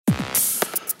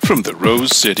From the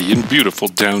Rose City in beautiful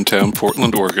downtown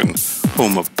Portland, Oregon,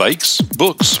 home of bikes,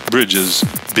 books, bridges,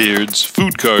 beards,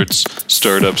 food carts,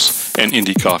 startups, and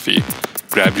indie coffee.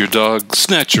 Grab your dog,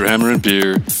 snatch your hammer and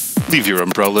beer, leave your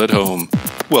umbrella at home.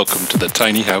 Welcome to the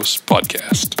Tiny House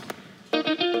Podcast.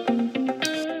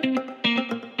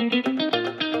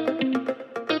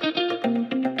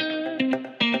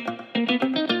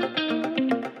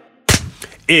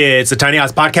 It's the Tiny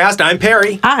House Podcast. I'm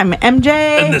Perry. I'm MJ.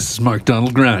 And this is Mark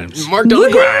Donald Grimes. Mark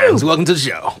Donald Grimes. Welcome to the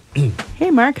show.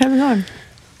 Hey, Mark. How's it going?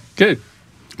 Good.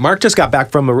 Mark just got back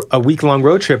from a week-long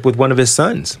road trip with one of his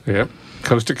sons. Yep.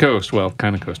 Coast to coast. Well,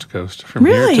 kind of coast to coast. From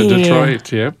Really? here to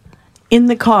Detroit. Yep. In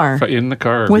the car? In the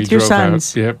car. With your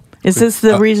sons? Out. Yep. Is this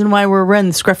the reason why we're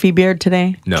running scruffy beard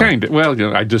today? No. Kind of. Well, you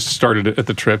know, I just started it at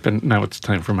the trip, and now it's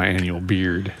time for my annual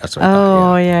beard. That's what I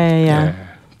thought, yeah.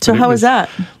 So But how was that?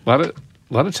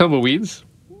 A lot of tumbleweeds,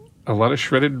 a lot of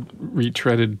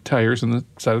retreaded tires on the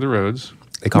side of the roads.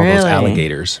 They call those Really? Do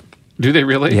alligators. they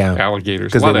really? Yeah.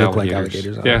 Alligators. Because A lot they of look like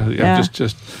alligators. alligators. Yeah.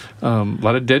 Just a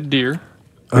lot of dead deer.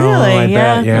 Really? I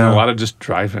bet, And a lot of just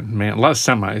driving, man. A lot of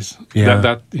semis.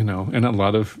 Yeah. And a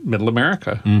lot of middle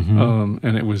America. Mm-hmm.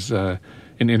 And it was an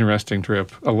interesting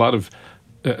trip. A lot of,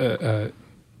 it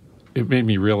made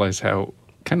me realize how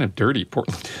kind of dirty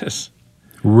Portland is.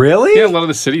 Really? Yeah, a lot of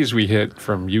the cities we hit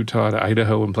from Utah to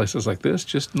Idaho and places like this,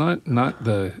 just not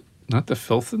the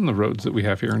filth in the roads that we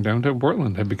have here in downtown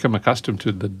Portland. I've become accustomed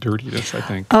to the dirtiness, I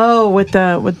think. Oh, with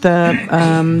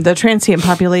the transient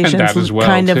populations And that as well,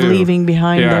 kind of too. leaving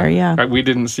behind there, yeah. We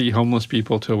didn't see homeless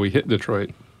people till we hit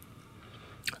Detroit.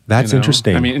 That's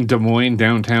interesting. I mean, in Des Moines,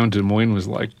 downtown Des Moines was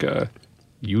like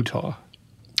Utah.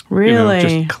 Really?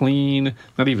 Just clean,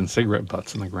 not even cigarette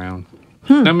butts in the ground.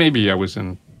 Now, maybe I was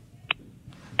in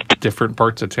different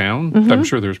parts of town. Mm-hmm. I'm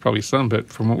sure there's probably some, but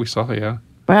from what we saw, yeah.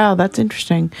 Wow, that's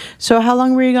interesting. So how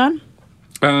long were you gone?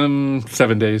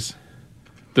 7 days.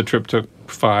 The trip took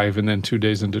 5, and then 2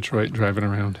 days in Detroit driving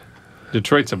around.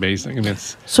 Detroit's amazing, and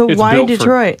it's Why built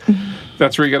Detroit?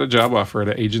 That's where you got a job offer at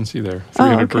an agency there, Oh,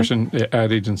 300-person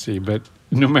ad agency. But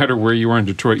no matter where you are in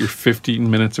Detroit, you're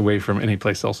 15 minutes away from any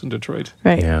place else in Detroit.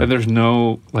 Right. Yeah. And there's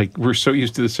no, we're so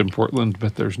used to this in Portland,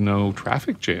 but there's no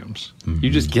traffic jams. You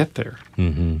just get there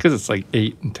because it's like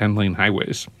 8 and 10 lane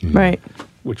highways, Right.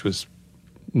 which was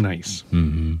nice.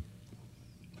 And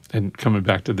coming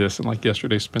back to this, and like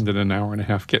yesterday, spending an hour and a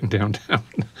half getting downtown,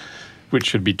 which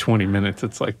should be 20 minutes.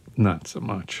 It's like not so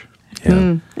much.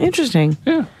 Yeah. Interesting.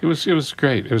 Yeah, it was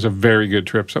great. It was a very good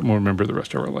trip. Something we'll remember the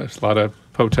rest of our lives. A lot of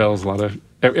hotels,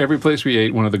 every place we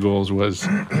ate. One of the goals was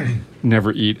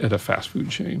never eat at a fast food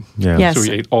chain. Yeah. Yes. So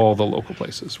we ate all the local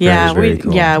places. Yeah, very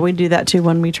cool. we do that too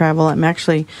when we travel.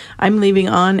 I'm leaving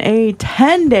on a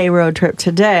 10-day road trip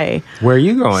today. Where are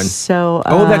you going? So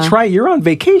That's right. You're on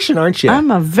vacation, aren't you?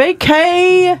 I'm a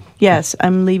vacay. Yes,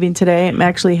 I'm leaving today. I'm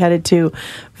actually headed to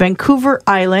Vancouver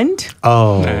Island.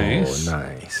 Oh, Nice.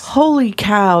 nice. Holy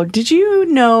cow. Did you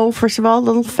know, first of all, a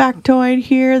little factoid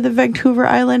here, that Vancouver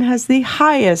Island has the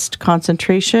highest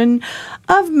concentration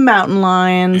of mountain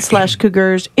lions /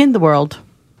 cougars in the world?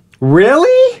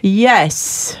 Really?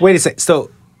 Yes. Wait a second.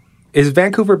 So, is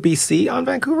Vancouver, BC on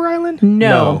Vancouver Island?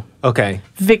 No. Okay.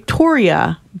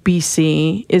 Victoria,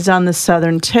 BC, is on the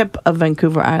southern tip of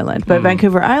Vancouver Island, but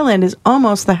Vancouver Island is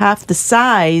almost half the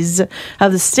size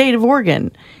of the state of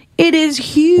Oregon. It is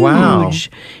huge. Wow.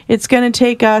 It's going to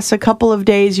take us a couple of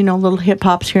days, little hip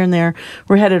hops here and there.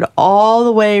 We're headed all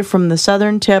the way from the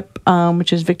southern tip,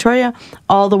 which is Victoria,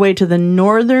 all the way to the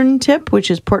northern tip,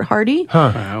 which is Port Hardy.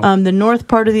 Wow. The north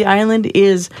part of the island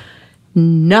is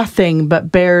nothing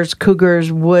but bears,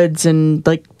 cougars, woods, and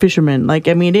fishermen. It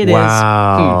is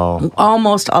Wow.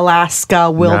 almost Alaska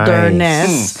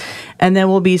wilderness. Nice. And then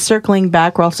we'll be circling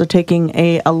back. We're also taking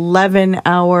a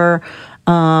 11-hour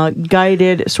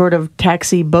guided sort of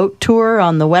taxi boat tour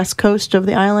on the west coast of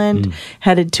the island,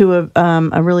 headed to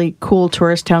a really cool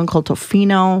tourist town called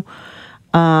Tofino.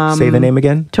 Say the name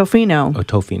again? Tofino. Oh,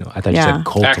 Tofino. I thought you Yeah. said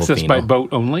Cold Access Tofino. by boat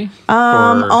only?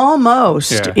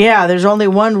 Almost. Yeah. Yeah, there's only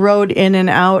one road in and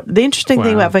out. The interesting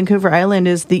thing Wow. about Vancouver Island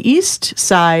is the east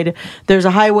side, there's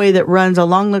a highway that runs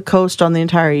along the coast on the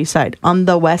entire east side. On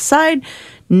the west side,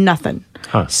 nothing.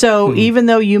 Huh. So even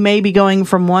though you may be going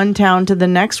from one town to the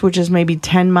next, which is maybe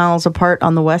 10 miles apart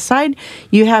on the west side,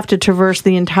 you have to traverse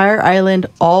the entire island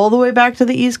all the way back to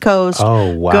the east coast, Oh,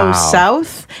 wow. go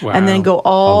south, and then Wow. go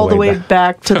all the way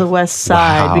back to the west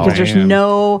side Wow. because there's Man.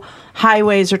 no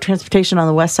highways or transportation on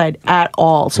the west side at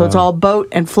all. So it's all boat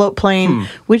and float plane,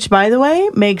 which, by the way,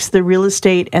 makes the real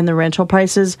estate and the rental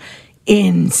prices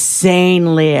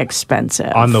insanely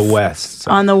expensive. On the west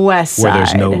side. On the west where side.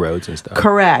 there's no roads and stuff.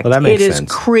 Correct. Well, that makes it is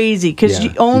sense. crazy because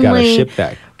Yeah. you only gotta ship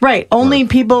that. Right. Only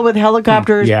people with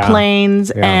helicopters, Yeah.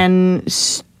 planes, Yeah. and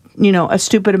a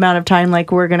stupid amount of time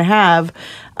like we're going to have.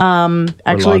 Or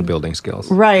Actually, log building skills.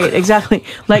 right. Exactly.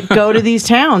 Like go to these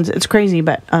towns. It's crazy,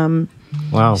 but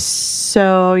Wow.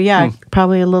 so yeah,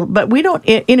 probably a little. But we don't.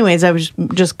 Anyways, I was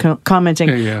just commenting.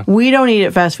 Yeah. We don't eat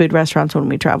at fast food restaurants when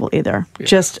we travel either.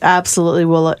 Just absolutely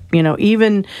will.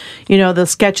 Even the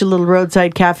sketchy little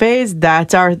roadside cafes.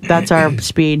 That's our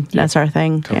speed. That's our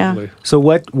thing. Totally. Yeah. So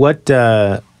what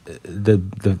the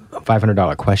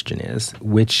 $500 question is,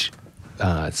 which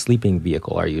sleeping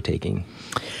vehicle are you taking?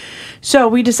 So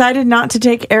we decided not to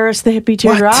take Eris the hippie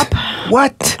teardrop.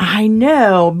 What? I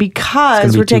know,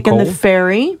 because be we're too taking the cold?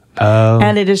 ferry,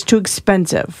 and it is too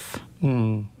expensive.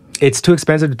 It's too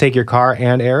expensive to take your car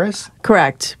and Eris?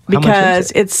 Correct, How much is because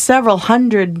it? it's several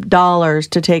 $100s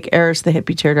to take Eris the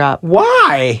hippie teardrop.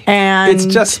 Why? And it's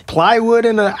just plywood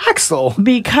and an axle.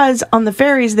 Because on the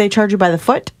ferries they charge you by the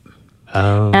foot.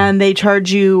 Oh. And they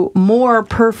charge you more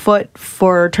per foot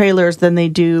for trailers than they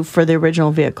do for the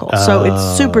original vehicle. So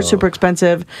it's super, super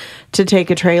expensive to take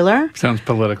a trailer. Sounds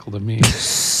political to me. It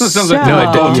sounds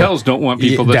like So- hotels don't want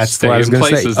people that That's stay what I was in gonna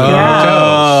places say. that are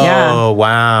hotels. Yeah. Oh,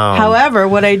 wow. However,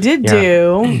 what I did Yeah.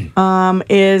 do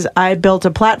is I built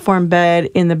a platform bed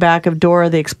in the back of Dora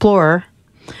the Explorer.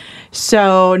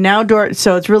 So now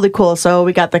so it's really cool. So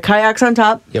we got the kayaks on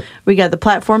top. Yep. We got the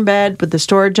platform bed with the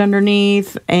storage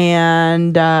underneath,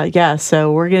 and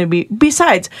so we're gonna be.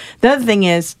 Besides, the other thing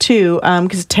is too,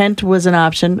 because tent was an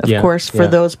option, of Yeah, course, for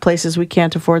yeah. those places we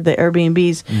can't afford the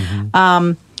Airbnbs.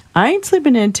 I ain't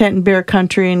sleeping in a tent in bear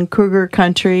country and cougar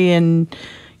country, and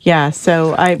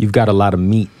so I. You've got a lot of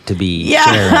meat to be sharing.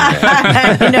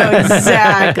 I know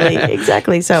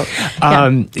exactly. So,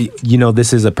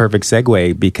 This is a perfect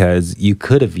segue because you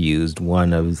could have used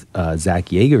one of Zach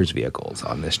Yeager's vehicles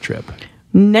on this trip.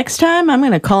 next time I'm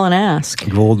going to call and ask.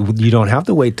 Well, you don't have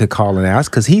to wait to call and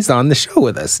ask because he's on the show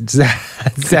with us.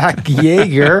 Zach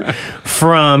Yeager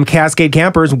from Cascade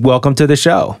Campers, welcome to the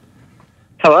show.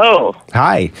 Hello.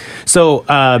 Hi. So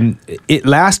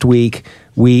last week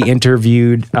we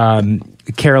interviewed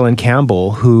Carolyn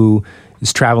Campbell, who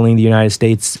is traveling the United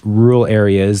States rural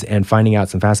areas and finding out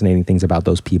some fascinating things about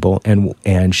those people.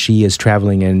 And she is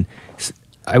traveling in.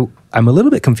 I'm a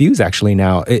little bit confused actually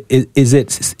now. Is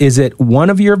it one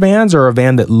of your vans or a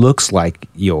van that looks like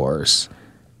yours?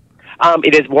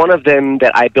 It is one of them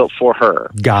that I built for her.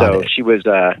 Got so it. She was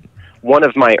one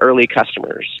of my early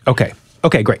customers. Okay,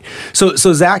 great. So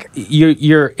Zach,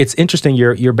 it's interesting.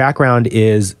 Your background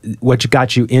is what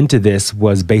got you into this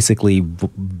was basically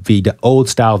old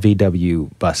style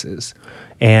VW buses.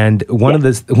 And one of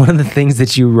the things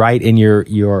that you write in your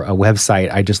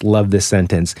website, I just love this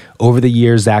sentence. Over the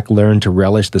years, Zach learned to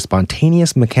relish the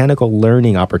spontaneous mechanical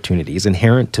learning opportunities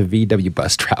inherent to VW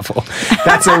bus travel.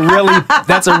 That's a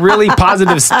really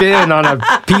positive spin on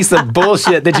a piece of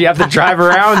bullshit that you have to drive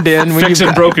around in when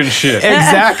Fixing broken shit.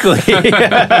 Exactly.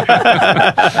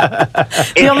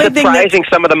 It's surprising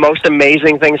some of the most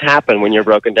amazing things happen when you're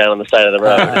broken down on the side of the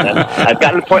road. And I've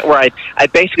gotten to the point where I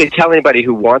basically tell anybody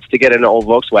who wants to get an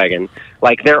old Volkswagen,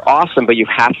 like, they're awesome, but you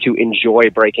have to enjoy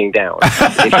breaking down.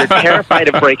 If you're terrified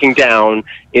of breaking down,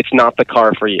 it's not the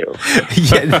car for you.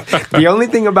 Yeah, the only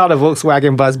thing about a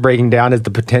Volkswagen bus breaking down is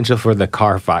the potential for the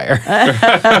car fire.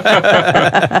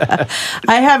 I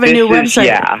have a new website.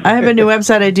 Yeah. I have a new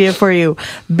website idea for you.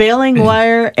 Baling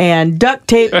wire and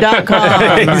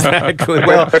ducttape.com. Exactly.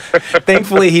 Well,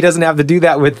 thankfully he doesn't have to do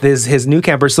that with his new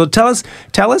camper. So tell us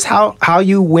how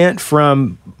you went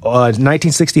from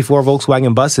 1964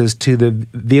 Volkswagen buses to the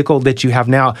vehicle that you have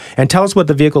now, and tell us what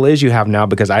the vehicle is you have now,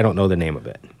 because I don't know the name of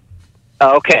it.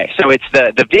 Okay, so it's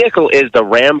the vehicle is the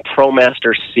Ram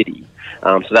ProMaster City.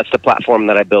 So that's the platform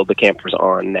that I build the campers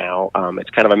on now. It's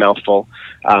kind of a mouthful.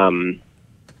 And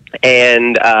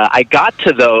I got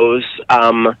to those.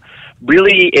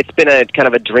 Really, it's been a kind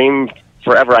of a dream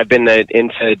forever. I've been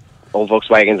into old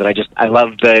Volkswagens, and I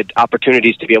love the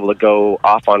opportunities to be able to go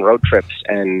off on road trips.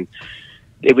 And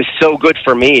it was so good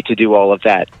for me to do all of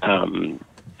that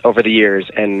over the years.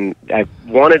 And I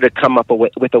wanted to come up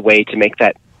with a way to make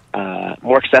that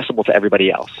more accessible to everybody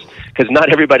else, because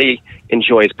not everybody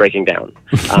enjoys breaking down.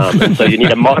 And so you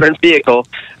need a modern vehicle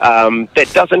that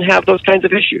doesn't have those kinds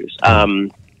of issues.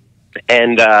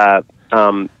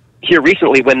 Here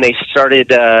recently, when they started,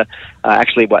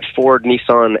 Ford,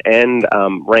 Nissan, and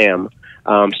Ram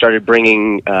started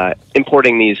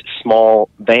importing these small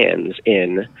vans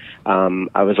in,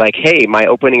 I was like, hey, my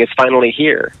opening is finally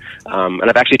here. And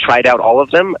I've actually tried out all of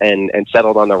them and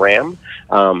settled on the Ram.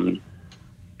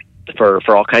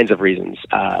 For all kinds of reasons.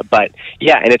 But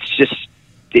yeah, and it's just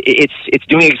it's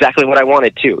doing exactly what I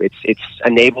wanted to. It's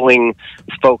enabling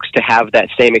folks to have that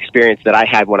same experience that I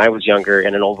had when I was younger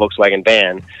in an old Volkswagen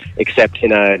van, except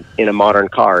in a modern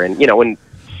car. And when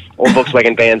old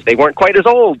Volkswagen vans, they weren't quite as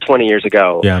old 20 years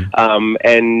ago. Yeah.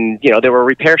 And there were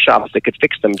repair shops that could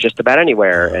fix them just about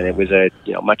anywhere, and it was a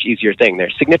much easier thing. They're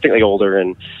significantly older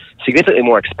and significantly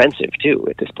more expensive too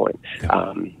at this point,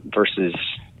 versus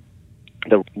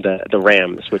the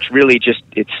Rams, which really just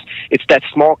it's that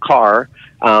small car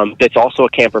that's also a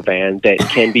camper van that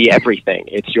can be everything.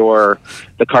 It's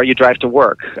the car you drive to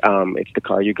work. It's the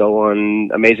car you go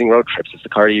on amazing road trips. It's the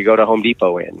car you go to Home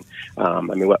Depot in.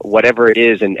 Whatever it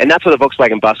is, and that's what the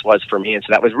Volkswagen bus was for me. And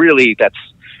so that's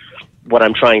what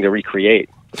I'm trying to recreate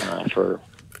for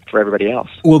everybody else.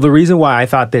 Well, the reason why I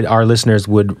thought that our listeners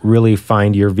would really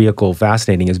find your vehicle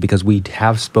fascinating is because we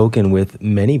have spoken with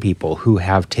many people who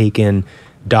have taken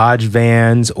Dodge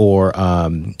vans, or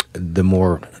the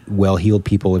more well-heeled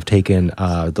people have taken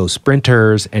those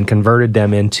Sprinters and converted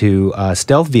them into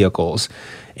stealth vehicles.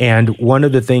 And one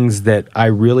of the things that I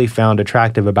really found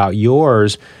attractive about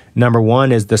yours, number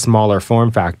one, is the smaller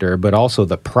form factor, but also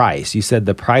the price. You said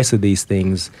the price of these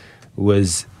things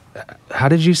was, how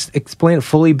did you explain it?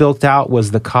 Fully built out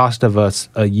was the cost of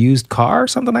a used car or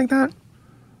something like that?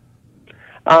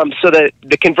 So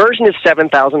the conversion is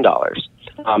 $7,000.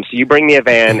 So you bring me a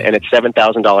van and it's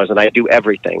 $7,000, and I do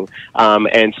everything.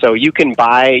 And so you can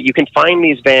find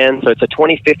these vans. So it's a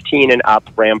 2015 and up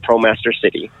Ram ProMaster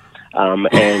City,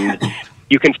 and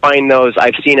you can find those.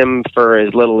 I've seen them for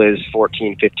as little as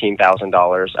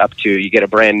 $14,000-$15,000 up to, you get a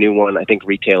brand new one. I think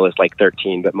retail is like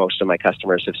 $13,000, but most of my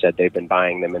customers have said they've been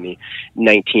buying them in the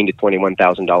 $19,000 to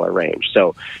 $21,000 range.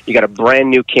 So you got a brand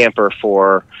new camper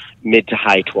for mid to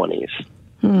high 20s.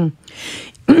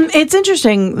 It's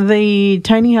interesting, the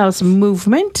tiny house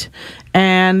movement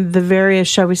and the various,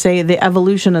 shall we say, the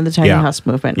evolution of the tiny house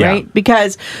movement, right?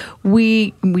 Because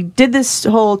we did this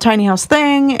whole tiny house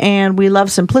thing, and we love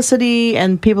simplicity,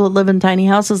 and people that live in tiny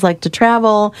houses like to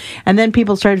travel, and then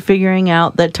people started figuring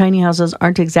out that tiny houses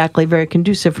aren't exactly very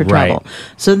conducive for travel.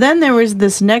 So then there was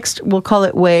this next, we'll call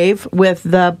it wave, with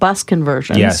the bus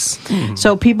conversions. Yes.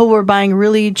 So people were buying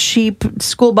really cheap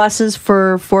school buses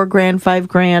for $4,000,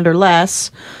 $5,000 or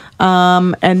less,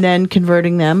 and then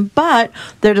converting them. But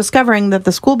they're discovering that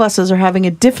the school buses are having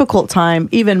a difficult time,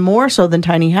 even more so than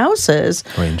tiny houses.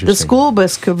 The school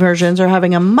bus conversions are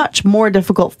having a much more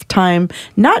difficult time,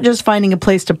 not just finding a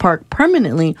place to park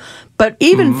permanently, but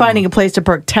even finding a place to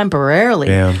park temporarily.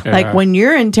 Like when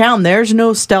you're in town, there's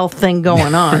no stealth thing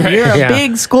going on. You're a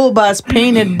big school bus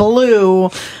painted blue.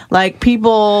 Like,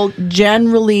 people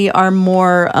generally are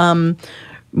more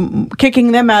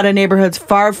kicking them out of neighborhoods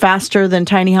far faster than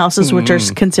tiny houses, which are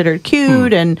considered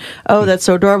cute and, oh, that's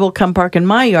so adorable, come park in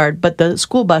my yard. But the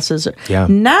school buses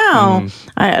now,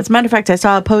 as a matter of fact, I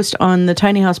saw a post on the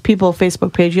Tiny House People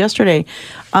Facebook page yesterday.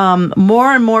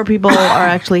 More and more people are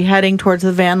actually heading towards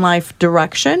the van life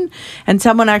direction, and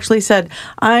someone actually said,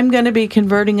 I'm going to be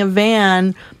converting a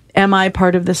van. Am I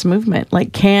part of this movement?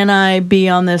 Like, can I be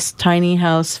on this tiny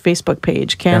house Facebook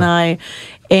page? Can I?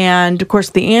 And of course,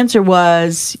 the answer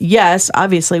was yes.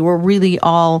 Obviously, we're really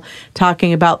all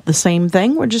talking about the same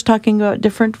thing. We're just talking about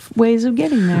different ways of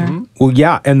getting there. Well,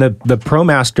 yeah, and the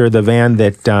ProMaster, the van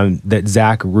that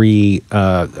Zach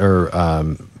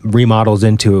remodels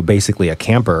into basically a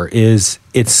camper, it's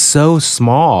so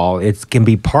small. It can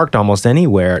be parked almost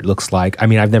anywhere, it looks like. I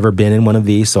mean, I've never been in one of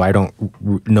these, so I don't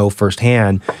know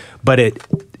firsthand. But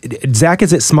Zach,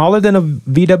 is it smaller than a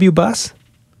VW bus?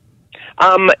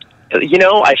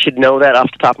 I should know that off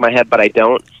the top of my head, but I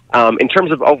don't. In terms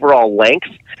of overall length,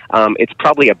 it's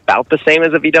probably about the same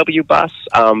as a VW bus,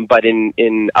 but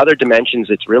in other dimensions,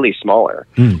 it's really smaller.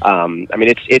 I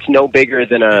mean, it's no bigger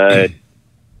than a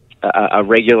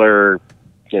regular,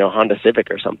 Honda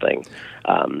Civic or something.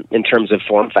 In terms of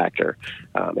form factor,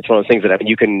 it's one of those things that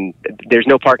there's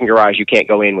no parking garage. You can't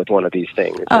go in with one of these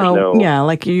things.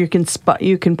 Like you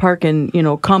can park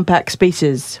in compact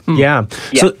spaces. Yeah.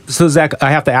 So Zach,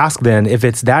 I have to ask then, if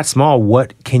it's that small,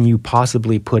 what can you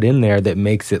possibly put in there that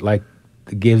makes it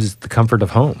gives the comfort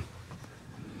of home?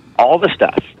 All the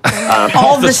stuff.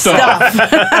 All the stuff.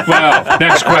 Wow.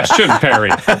 Next question, Perry.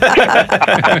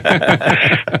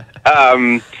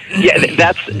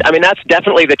 That's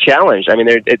definitely the challenge. I mean,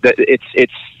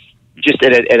 it's just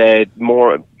at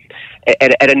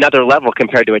another level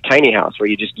compared to a tiny house, where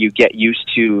you get used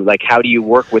to, like, how do you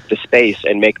work with the space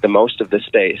and make the most of the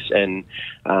space, and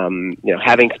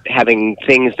having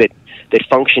things that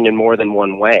function in more than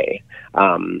one way.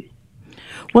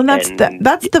 Well, that's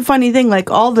the funny thing, like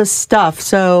all this stuff.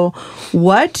 So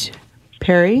what,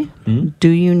 Perry, do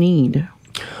you need?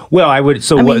 Well, I would.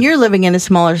 So I what, mean, you're living in a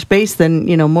smaller space than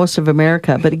most of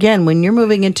America. But again, when you're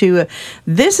moving into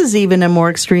this is even a more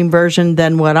extreme version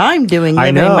than what I'm doing,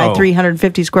 living in my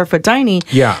 350 square foot tiny.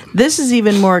 Yeah, this is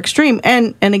even more extreme.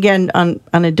 And again, on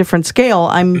a different scale,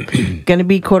 I'm going to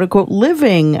be quote unquote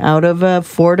living out of a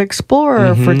Ford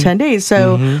Explorer for 10 days.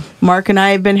 So Mark and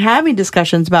I have been having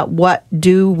discussions about what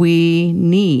do we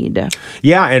need.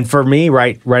 Yeah, and for me,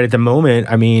 right at the moment,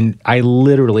 I mean, I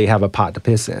literally have a pot to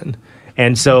piss in.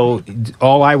 And so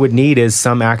all I would need is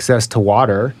some access to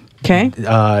water. Okay.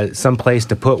 Some place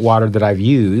to put water that I've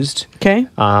used. Okay.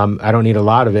 I don't need a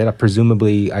lot of it.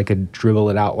 Presumably, I could dribble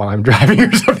it out while I'm driving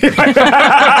or something like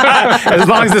that. As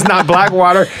long as it's not black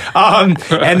water.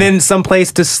 And then some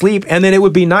place to sleep. And then it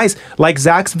would be nice. Like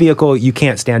Zach's vehicle, you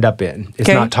can't stand up in. It's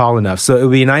not tall enough. So it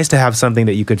would be nice to have something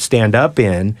that you could stand up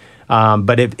in.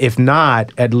 But if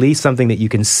not, at least something that you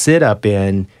can sit up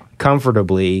in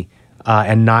comfortably.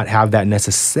 And not have that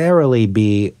necessarily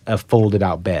be a folded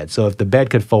out bed. So if the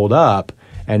bed could fold up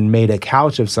and made a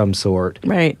couch of some sort,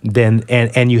 right? Then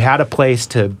and you had a place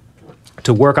to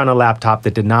work on a laptop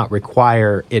that did not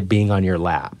require it being on your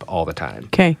lap all the time.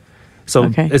 Okay. So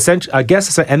essentially, I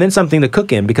guess, and then something to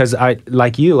cook in because I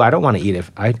like you, I don't want to eat it.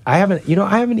 I haven't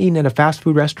eaten in a fast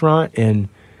food restaurant in.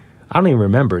 I don't even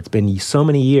remember. It's been so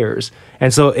many years.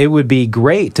 And so it would be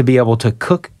great to be able to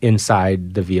cook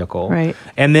inside the vehicle. Right.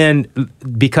 And then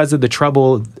because of the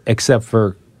trouble, except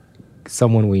for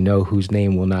someone we know whose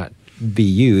name will not be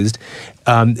used,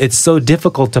 it's so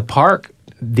difficult to park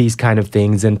these kind of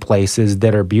things in places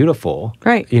that are beautiful.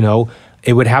 Right.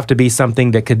 It would have to be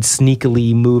something that could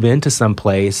sneakily move into some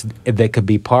place that could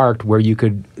be parked where you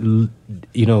could,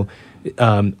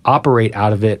 operate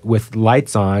out of it with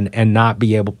lights on and not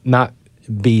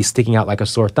be sticking out like a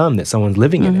sore thumb that someone's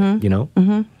living in it,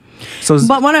 Mm-hmm. So,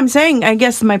 but what I'm saying, I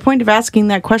guess my point of asking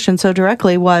that question so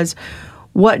directly was,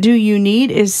 what do you need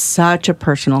is such a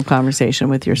personal conversation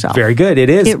with yourself. Very good.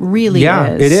 It is. It really is. Yeah,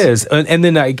 it is. And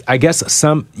then I guess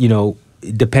some,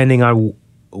 depending on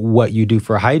what you do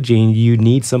for hygiene, you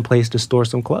need some place to store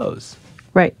some clothes.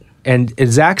 Right. And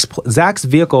Zach's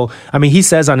vehicle, I mean, he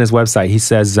says on his website, he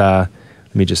says, let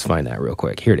me just find that real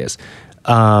quick. Here it is.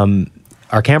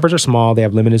 Our campers are small, they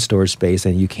have limited storage space,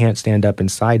 and you can't stand up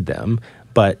inside them,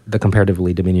 but the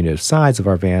comparatively diminutive size of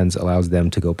our vans allows them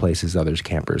to go places others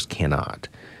campers cannot.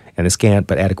 And the scant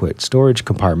but adequate storage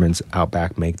compartments out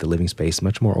back make the living space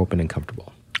much more open and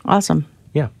comfortable. Awesome.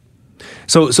 Yeah.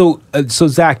 So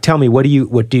Zach, tell me, what do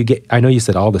you get? I know you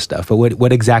said all the stuff, but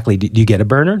what exactly do you get? A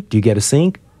burner? Do you get a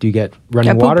sink? Do you get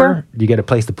running water? Do you get a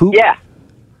place to poop? Yeah.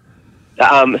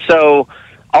 So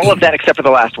all of that except for the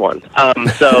last one. No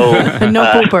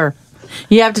pooper.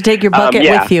 You have to take your bucket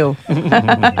with you.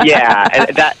 Yeah,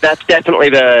 and that's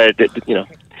definitely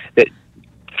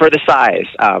for the size.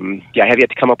 I have yet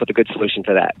to come up with a good solution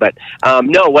for that. But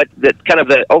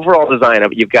the overall design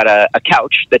of it, you've got a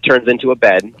couch that turns into a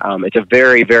bed. It's a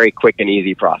very, very quick and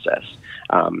easy process.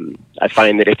 I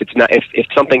find that if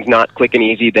something's not quick and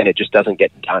easy, then it just doesn't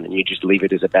get done, and you just leave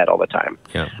it as a bed all the time.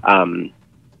 Yeah.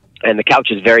 And the couch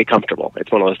is very comfortable.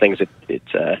 It's one of those things that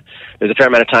there's a fair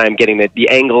amount of time getting the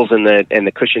angles and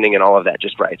the cushioning and all of that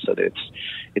just right, so that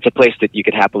it's a place that you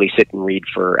could happily sit and read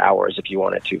for hours if you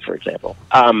wanted to, for example.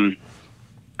 So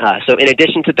in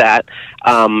addition to that,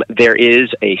 there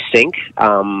is a sink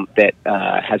that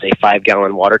has a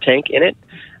 5-gallon water tank in it.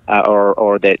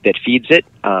 Or that feeds it,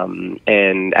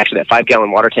 and actually that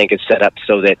 5-gallon water tank is set up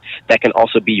so that can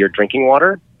also be your drinking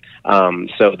water.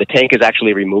 So the tank is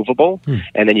actually removable,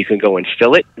 and then you can go and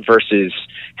fill it versus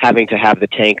having to have the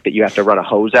tank that you have to run a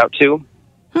hose out to.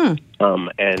 That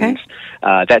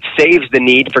saves the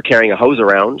need for carrying a hose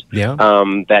around. Yeah.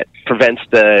 That prevents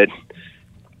the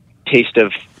taste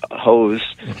of hose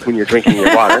when you're drinking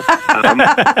your water.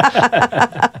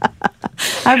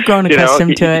 I've grown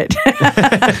accustomed to it.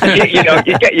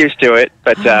 You get used to it,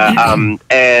 but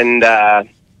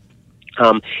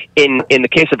in the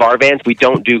case of our vans, we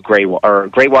don't do gray water.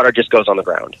 Gray water just goes on the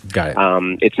ground. Got it.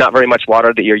 It's not very much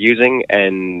water that you're using,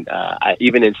 and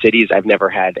even in cities, I've never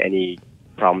had any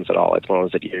problems at all. It's one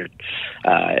of those that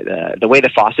the way the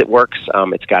faucet works,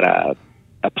 it's got a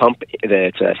pump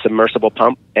that's a submersible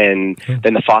pump, and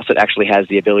then the faucet actually has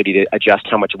the ability to adjust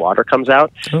how much water comes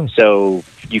out. So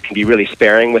you can be really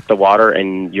sparing with the water,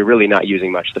 and you're really not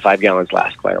using much. The 5 gallons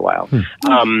last quite a while.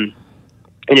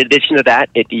 In addition to that,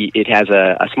 it has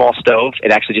a small stove.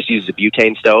 It actually just uses a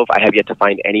butane stove. I have yet to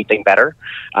find anything better.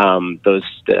 Those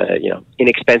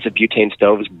inexpensive butane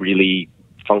stoves really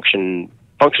function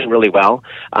function really well,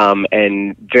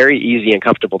 and very easy and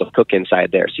comfortable to cook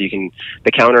inside there. So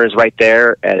the counter is right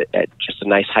there at just a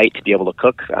nice height to be able to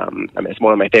cook. I mean, it's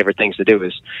one of my favorite things to do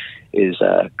is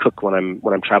cook when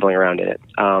I'm traveling around in it.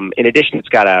 In addition, it's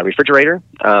got a refrigerator.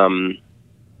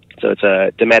 So it's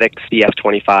a Dometic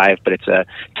CF25, but it's a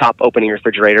top opening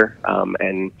refrigerator,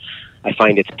 and I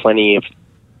find it's plenty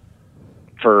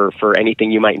for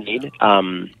anything you might need.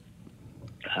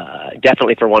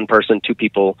 Definitely for one person, two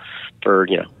people for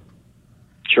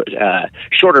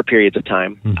shorter periods of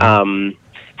time. Mm-hmm.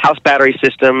 House battery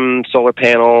system, solar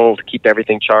panel to keep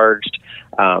everything charged.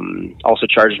 Also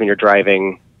charges when you're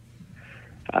driving.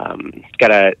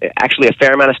 Got actually a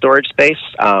fair amount of storage space.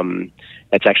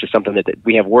 That's actually something that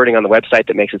we have wording on the website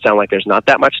that makes it sound like there's not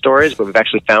that much storage, but we've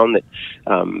actually found that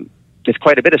there's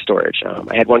quite a bit of storage.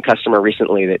 I had one customer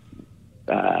recently that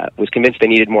was convinced they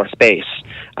needed more space.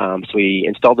 So we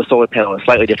installed the solar panel in a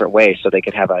slightly different way so they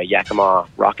could have a Yakima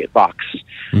rocket box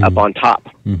up on top.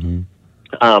 Mm-hmm.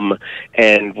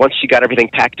 And once she got everything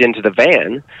packed into the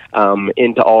van,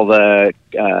 into all the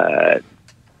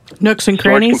nooks and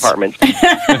storage crannies. compartments.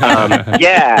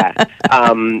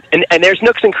 And there's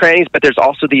nooks and crannies, but there's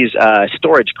also these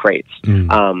storage crates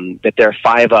that there are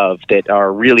 5 of that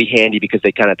are really handy because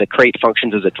the crate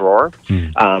functions as a drawer.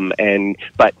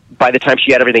 But by the time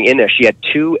she had everything in there, she had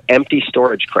 2 empty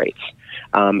storage crates.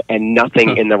 And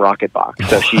nothing in the rocket box.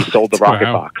 So she sold the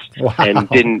rocket box and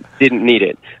didn't need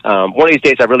it. One of these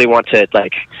days, I really want to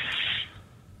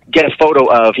get a photo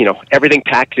of everything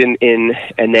packed in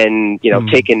and then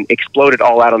explode it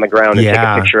all out on the ground and take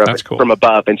a picture of it from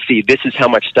above and see this is how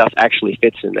much stuff actually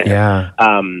fits in there. Yeah.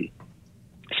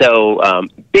 So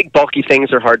big bulky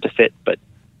things are hard to fit, but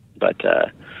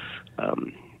as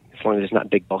long as it's not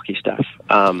big bulky stuff.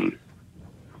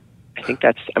 I think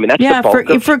that's the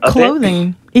bulk for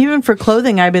clothing. Even for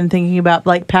clothing, I've been thinking about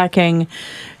packing.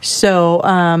 So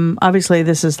obviously,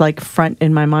 this is front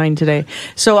in my mind today.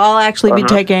 So I'll actually be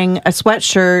taking a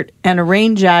sweatshirt and a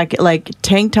rain jacket,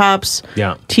 tank tops,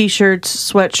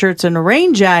 t-shirts, sweatshirts, and a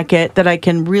rain jacket that I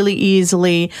can really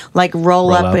easily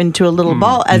roll up into a little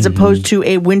ball, as opposed to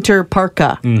a winter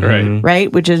parka,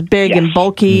 right? Which is big and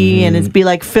bulky, and it'd be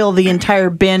fill the entire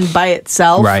bin by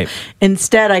itself. Right.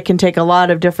 Instead, I can take a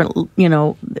lot of different,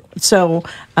 So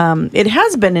it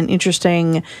has been an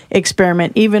interesting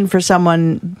experiment, even for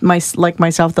someone like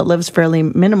myself that lives fairly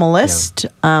minimalist,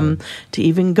 to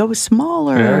even go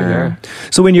smaller. Yeah.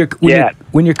 So when you're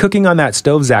cooking on that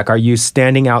stove, Zach, are you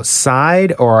standing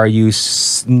outside or are you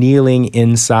kneeling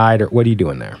inside, or what are you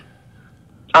doing there?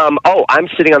 I'm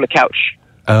sitting on the couch.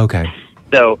 Okay.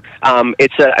 So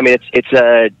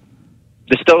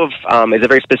the stove is a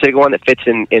very specific one that fits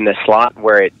in the slot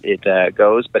where it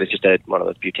goes, but it's just one of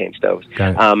those butane stoves.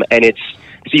 And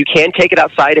so you can take it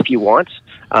outside if you want.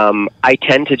 I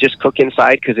tend to just cook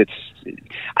inside because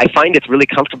I find it's really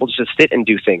comfortable to just sit and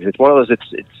do things. It's one of those.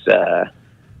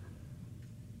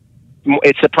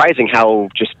 It's surprising how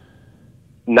just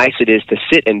nice it is to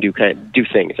sit and do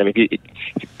things. I mean, if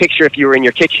you picture if you were in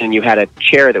your kitchen and you had a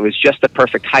chair that was just the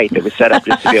perfect height that was set up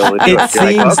just to be able to do it.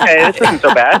 You're okay, this isn't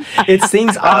so bad. It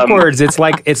seems awkward. It's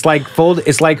like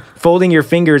folding your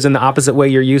fingers in the opposite way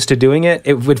you're used to doing it.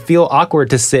 It would feel awkward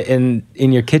to sit in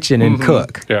your kitchen and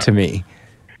cook to me.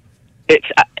 It's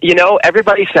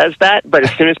everybody says that, but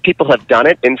as soon as people have done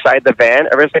it inside the van,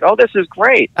 everyone's like, "Oh, this is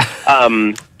great."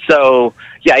 So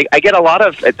yeah, I get a lot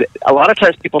of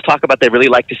times people talk about they really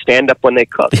like to stand up when they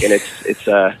cook, and it's.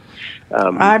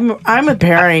 I'm a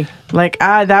Perry.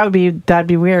 That'd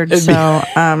be weird. So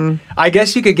I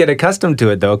guess you could get accustomed to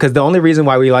it though, because the only reason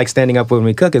why we like standing up when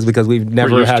we cook is because we've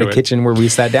never had a kitchen where we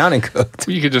sat down and cooked.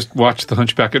 You could just watch The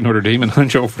Hunchback at Notre Dame and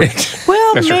hunch over it.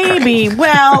 Well, maybe.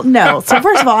 Well, no. So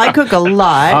first of all, I cook a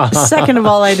lot. Second of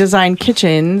all, I design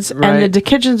kitchens, and the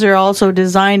kitchens are also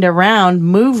designed around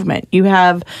movement. You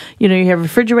have a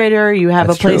refrigerator. You have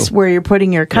a place where you're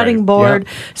putting your cutting board.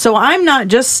 Yep. So I'm not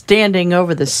just standing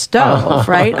over the stove,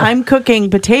 right? I'm cooking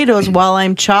potatoes while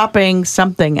I'm chopping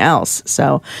something else.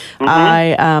 So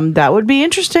that would be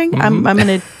interesting. I'm going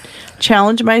to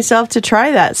challenge myself to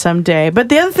try that someday. But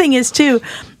the other thing is too,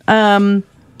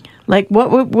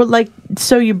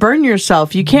 so you burn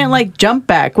yourself. You can't jump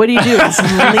back. What do you do? Just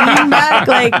lean back,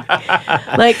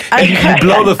 you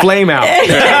blow the flame out.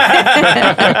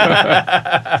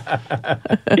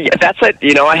 Yeah, that's it.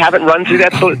 I haven't run through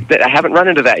that. I haven't run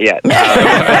into that yet.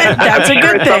 That's a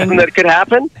good thing. Something that could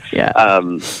happen.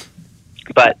 Yeah.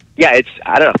 But yeah,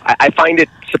 I don't know. I find it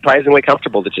surprisingly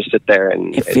comfortable to just sit there,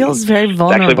 and it feels very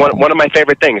vulnerable. It's actually one of my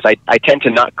favorite things. I tend to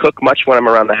not cook much when I'm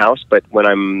around the house, but when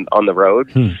I'm on the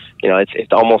road,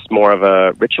 it's almost more of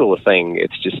a ritual thing.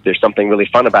 It's just there's something really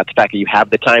fun about the fact that you have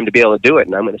the time to be able to do it,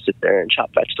 and I'm going to sit there and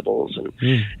chop vegetables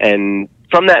and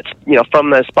from that, from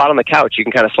the spot on the couch, you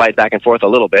can kind of slide back and forth a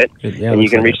little bit, and you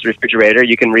can reach the refrigerator,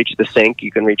 you can reach the sink,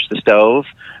 you can reach the stove.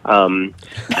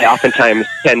 I oftentimes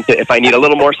tend to, if I need a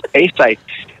little more space, I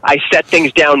set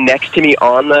things down next to me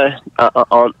on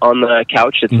the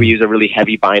couch. We use a really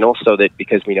heavy vinyl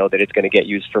because we know that it's going to get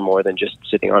used for more than just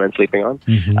sitting on and sleeping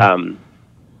on.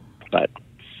 But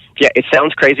yeah, it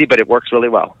sounds crazy, but it works really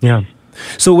well. Yeah.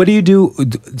 So what do you do?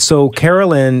 So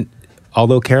Carolyn,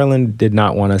 although Carolyn did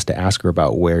not want us to ask her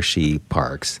about where she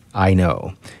parks, I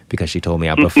know because she told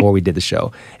me before we did the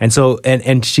show. And so,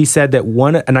 and she said that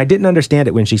and I didn't understand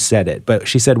it when she said it, but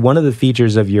she said one of the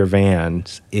features of your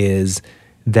vans is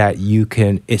that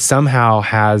it somehow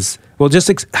has, well,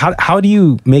 how do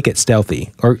you make it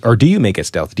stealthy? Or do you make it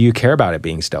stealthy? Do you care about it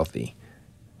being stealthy?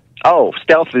 Oh,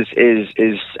 stealth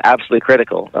is absolutely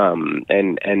critical. I'll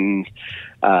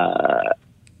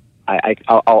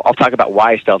talk about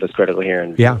why stealth is critical here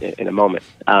in a moment.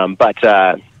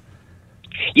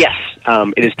 Yes,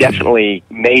 it is definitely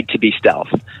made to be stealth,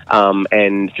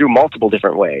 and through multiple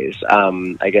different ways.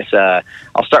 I guess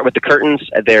I'll start with the curtains.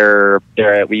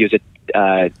 We use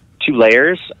 2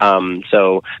 layers.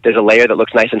 So there's a layer that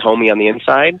looks nice and homey on the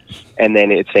inside, and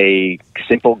then it's a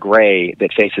simple gray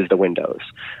that faces the windows.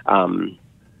 And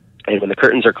when the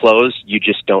curtains are closed, you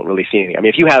just don't really see anything. I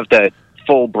mean, if you have the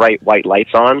full bright white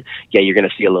lights on, you're going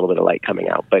to see a little bit of light coming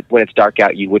out. But when it's dark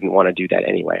out, you wouldn't want to do that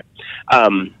anyway. So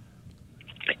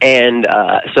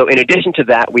in addition to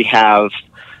that, we have,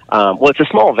 it's a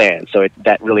small van, so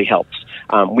that really helps.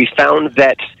 We found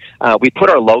that we put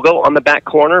our logo on the back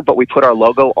corner, but we put our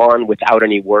logo on without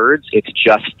any words. It's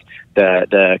just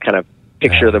the kind of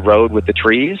picture of the road with the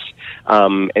trees,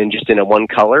 and just in a one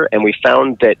color. And we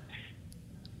found that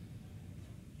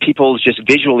people just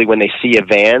visually, when they see a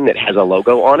van that has a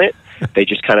logo on it, they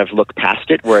just kind of look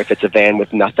past it, where if it's a van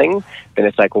with nothing, then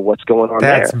it's like, well, what's going on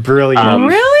there? That's brilliant.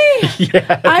 Really?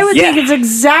 Yes. I would think it's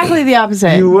exactly the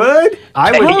opposite. You would?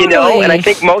 I would. Totally. And I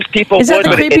think most people would. Is that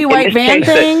the creepy white van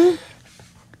thing?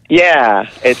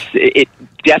 It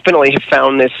definitely have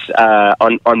found this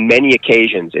on many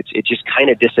occasions. It just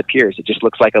kind of disappears. It just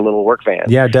looks like a little work van.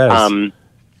 Yeah, it does.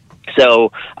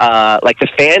 So, like the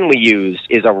fan we use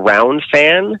is a round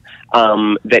fan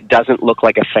that doesn't look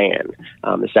like a fan.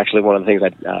 It's actually one of the things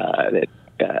that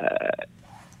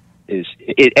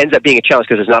it ends up being a challenge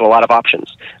because there's not a lot of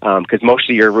options. Because most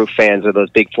of your roof fans are those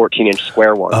big 14-inch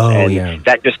square ones,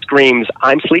 that just screams,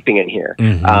 "I'm sleeping in here."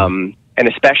 And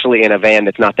especially in a van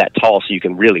that's not that tall, so you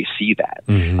can really see that.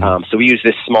 So we use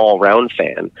this small round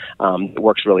fan. It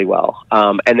works really well.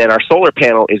 And then our solar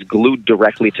panel is glued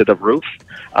directly to the roof.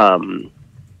 So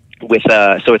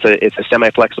it's a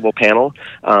semi-flexible panel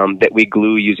that we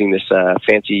glue using this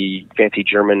fancy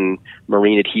German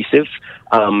marine adhesive.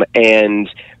 And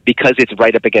because it's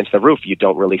right up against the roof, you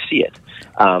don't really see it.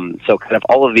 So kind of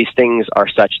all of these things are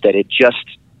such that it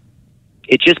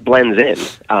just blends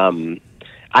in.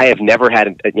 I have never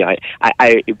had,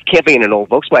 I camping in an old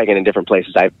Volkswagen in different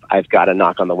places. I've got a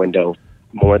knock on the window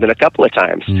more than a couple of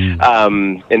times in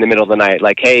the middle of the night,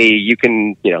 like, "Hey, you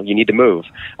need to move."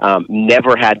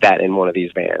 Never had that in one of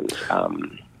these vans.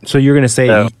 So you're going to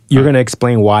say you're going to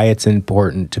explain why it's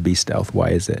important to be stealth.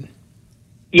 Why is it?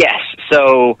 Yes.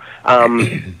 So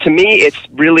to me, it's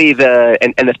really the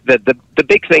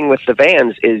big thing with the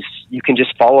vans is you can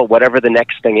just follow whatever the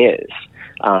next thing is.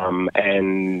 And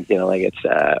it's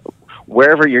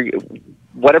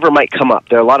whatever might come up.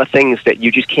 There are a lot of things that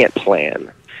you just can't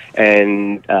plan.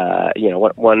 And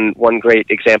one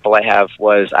great example I have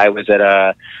was I was at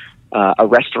a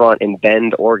restaurant in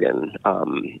Bend, Oregon,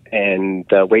 and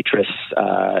the waitress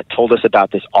told us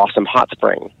about this awesome hot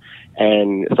spring.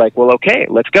 And it's like, well, okay,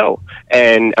 let's go.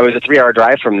 And it was a 3-hour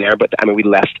drive from there, but we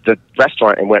left the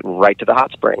restaurant and went right to the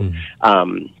hot spring.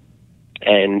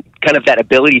 And kind of that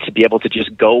ability to be able to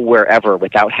just go wherever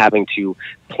without having to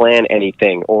plan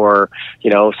anything. Or,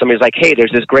 somebody's like, "Hey,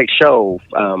 there's this great show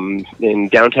in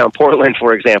downtown Portland,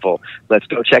 for example. Let's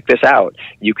go check this out."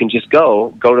 You can just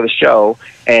go to the show,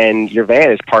 and your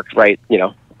van is parked right,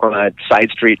 on a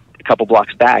side street a couple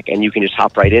blocks back, and you can just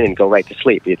hop right in and go right to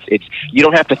sleep. It's you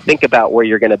don't have to think about where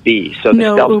you're going to be. So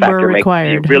the stealth factor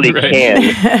required. Makes you really can.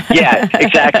 Yeah,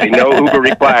 exactly. No Uber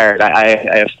required.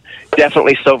 I have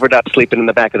definitely sobered up sleeping in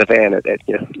the back of the van at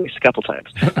least a couple times.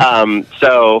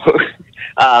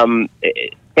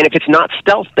 And if it's not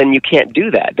stealth, then you can't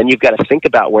do that. Then you've got to think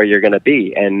about where you're going to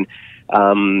be. And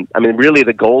I mean, really,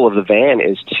 the goal of the van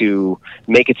is to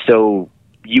make it so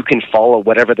you can follow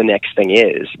whatever the next thing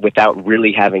is without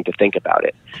really having to think about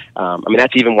it. I mean,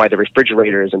 that's even why the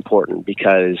refrigerator is important,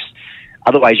 because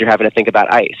otherwise you're having to think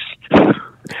about ice.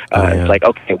 It's like,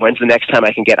 okay, when's the next time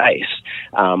I can get ice?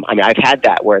 I mean, I've had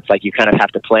that where it's like you kind of have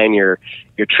to plan your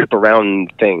trip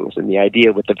around things. And the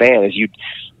idea with the van is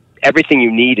everything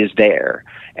you need is there.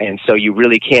 And so you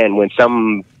really can, when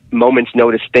some moment's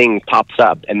notice thing pops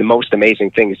up, and the most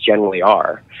amazing things generally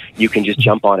are, you can just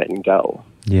jump on it and go.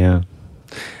 Yeah.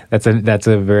 That's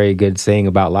a very good saying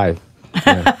about life.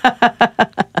 Yeah.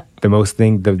 The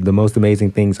most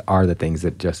amazing things are the things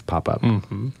that just pop up.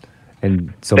 Mm-hmm.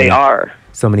 And so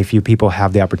many few people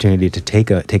have the opportunity to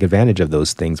take advantage of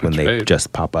those things when they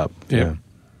just pop up. Yeah.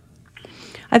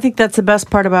 I think that's the best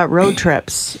part about road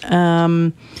trips.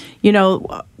 You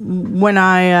know,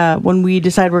 when we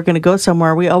decide we're going to go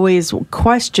somewhere, we always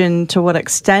question to what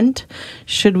extent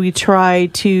should we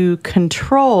try to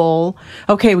control.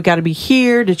 Okay, we got to be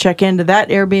here to check into that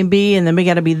Airbnb, and then we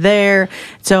got to be there.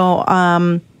 So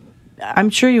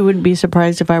I'm sure you wouldn't be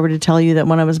surprised if I were to tell you that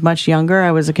when I was much younger, I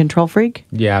was a control freak.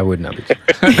 Yeah, I would not be. But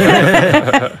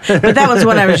that was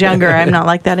when I was younger. I'm not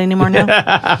like that anymore now.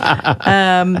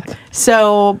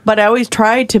 But I always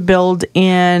try to build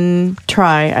in.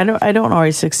 I don't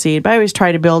always succeed, but I always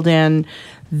try to build in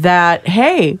that.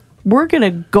 Hey, we're gonna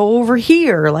go over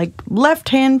here, like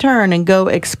left-hand turn and go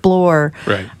explore.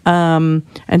 Right.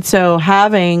 And so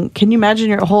can you imagine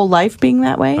your whole life being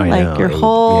that way? I know. Your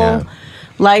whole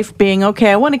life being,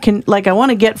 okay, I want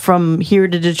to get from here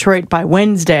to Detroit by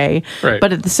Wednesday, right.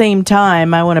 But at the same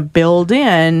time, I want to build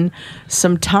in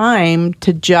some time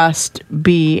to just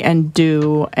be and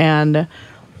do and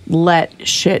let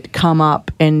shit come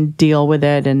up and deal with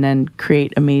it, and then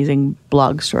create amazing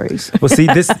blog stories. Well, see,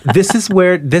 this is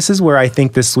where I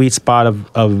think the sweet spot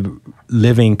of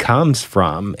living comes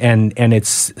from, and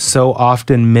it's so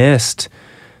often missed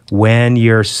when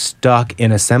you're stuck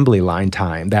in assembly line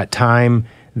time, that time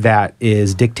that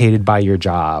is dictated by your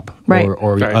job, right.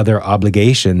 or right. other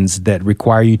obligations that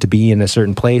require you to be in a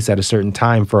certain place at a certain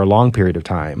time for a long period of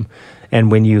time. And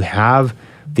when you have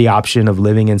the option of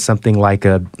living in something like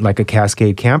a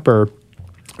Cascade camper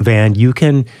van, you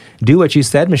can do what you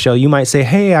said, Michelle. You might say,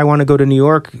 hey, I want to go to New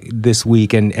York this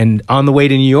week, and on the way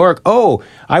to New York,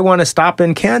 I want to stop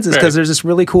in Kansas because there's this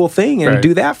really cool thing, and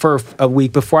do that for a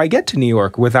week before I get to New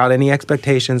York without any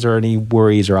expectations or any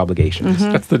worries or obligations.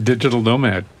 Mm-hmm. That's the digital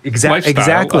nomad lifestyle.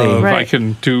 Exactly. I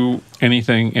can do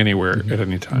anything, anywhere, at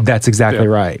any time. That's exactly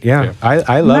right. Yeah.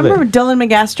 I love Remember it. Dylan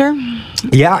McGaster?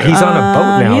 Yeah, he's on a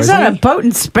boat now. He's on a boat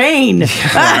in Spain.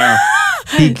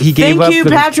 He gave Thank up you,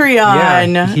 the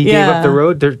Patreon. Yeah, he gave up the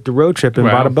road trip and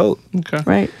bought a boat. Okay.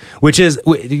 Right. Which is,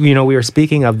 we were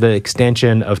speaking of the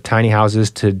extension of tiny houses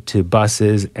to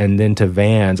buses and then to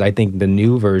vans. I think the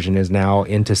new version is now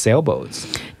into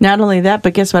sailboats. Not only that,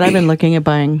 but guess what? I've been looking at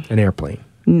buying An airplane.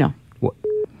 No. What?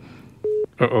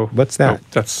 Uh-oh. What's that? Oh,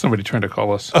 that's somebody trying to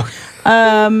call us.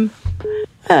 Oh.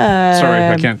 Sorry,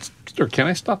 I can't. Or can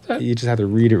I stop that? You just have to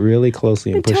read it really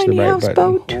closely and A push the tiny right house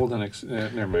button. boat. Hold on.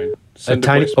 Never mind. A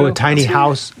tiny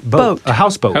house boat. A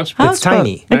houseboat. Houseboat. It's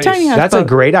tiny. A tiny houseboat. That's a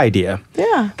great idea.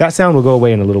 Yeah. That sound will go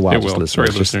away in a little while. It will. Just Sorry,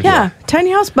 listeners. listeners. Yeah,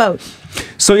 tiny houseboat.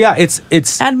 So yeah,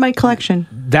 it's Add my collection.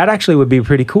 that actually would be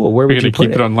pretty cool. Where We're would you going to put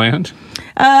keep it on land?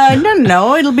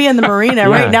 No, it'll be in the marina.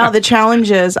 Right now, the challenge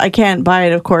is I can't buy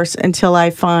it, of course, until I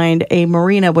find a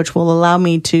marina which will allow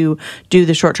me to do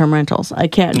the short-term rentals. I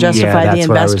can't justify the that's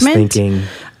what I was investment. thinking.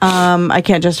 I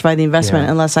can't justify the investment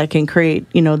Yeah. unless I can create,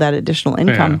 that additional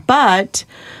income. Yeah.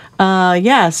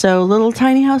 But so little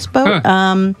tiny house boat.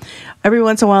 Every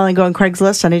once in a while, I go on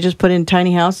Craigslist and I just put in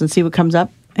tiny house and see what comes up.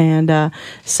 And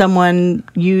someone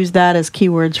used that as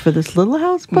keywords for this little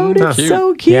houseboat. It's cute.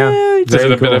 so cute. Yeah. Is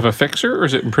it a cool. bit of a fixer, or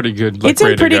is it in pretty good? It's in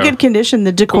ready to pretty go? good condition.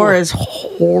 The decor Cool. is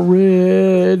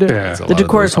horrid. Yeah. The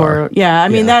decor is horrid. Yeah, I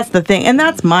mean, that's the thing. And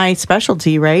that's my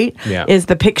specialty, right? Yeah. Is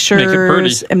the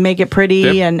pictures and make it pretty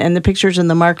Yep. and the pictures and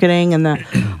the marketing and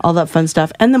all that fun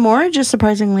stuff. And the moorage is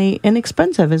surprisingly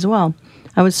inexpensive as well.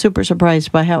 I was super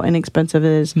surprised by how inexpensive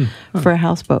it is for a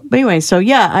houseboat. But anyway, so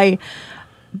yeah,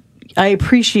 I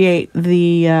appreciate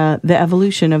the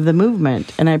evolution of the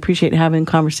movement, and I appreciate having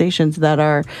conversations that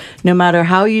are, no matter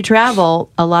how you travel,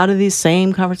 a lot of these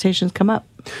same conversations come up.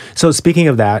 So speaking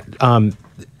of that,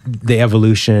 the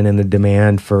evolution and the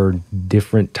demand for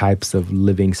different types of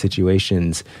living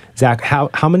situations, Zach,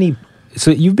 how many?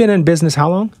 So you've been in business how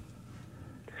long?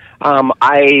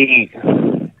 I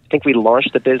think we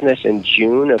launched the business in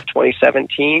June of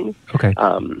 2017. Okay.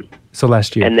 So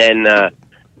last year. And then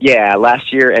Yeah,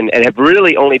 last year, and have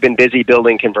really only been busy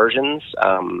building conversions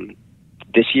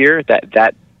this year.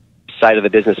 That side of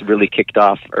the business really kicked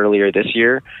off earlier this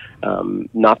year.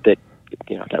 Not that,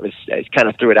 that was, I kind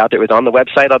of threw it out there. It was on the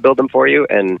website, I'll build them for you,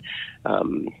 and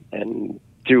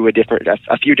through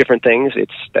a few different things,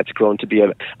 that's grown to be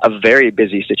a very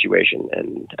busy situation,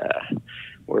 and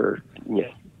we're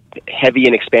heavy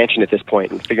in expansion at this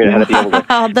point, and figuring out how to be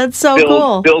able to that's so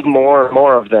cool. Build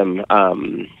more of them.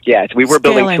 We were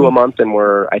building 2 a month, and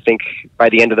I think by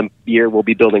the end of the year we'll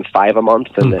be building 5 a month,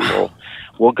 and then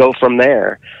we'll go from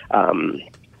there. We're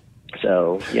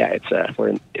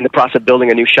in the process of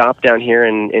building a new shop down here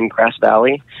in Grass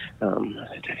Valley.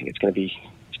 I think it's going to be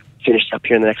finished up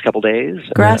here in the next couple days.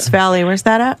 Grass Valley, where's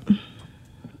that at?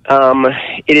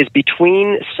 It is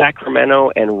between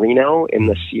Sacramento and Reno in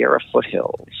the Sierra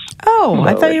foothills. Oh, so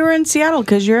I thought you were in Seattle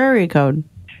because your area code.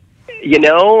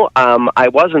 I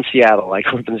was in Seattle. I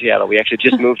grew up in Seattle. We actually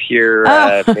just moved here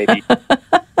maybe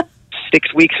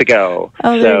 6 weeks ago.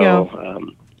 Oh, there you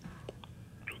go.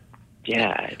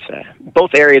 It's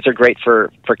both areas are great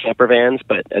for camper vans,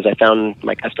 but as I found,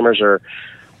 my customers are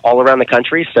all around the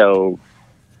country, so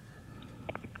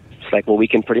it's like, well, we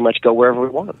can pretty much go wherever we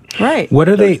want. Right.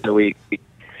 So we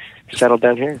settled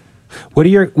down here. What's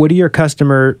your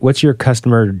customer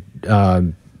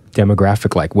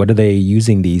demographic like? What are they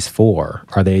using these for?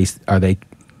 Are they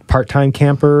part-time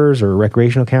campers or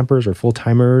recreational campers or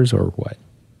full-timers or what?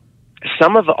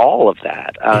 Some of all of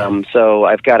that. So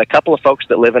I've got a couple of folks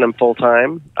that live in them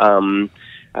full-time.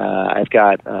 I've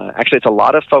got, actually, it's a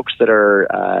lot of folks that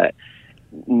are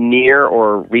near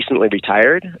or recently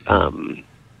retired.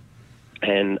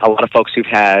 And a lot of folks who've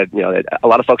had, a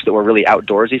lot of folks that were really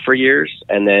outdoorsy for years.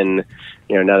 And then,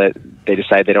 now that they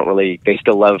decide they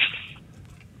still love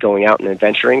going out and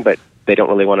adventuring, but they don't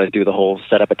really want to do the whole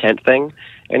set up a tent thing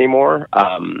anymore.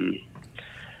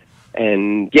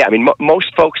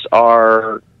 Most folks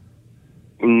are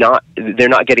they're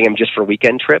not getting them just for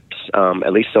weekend trips,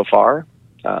 at least so far.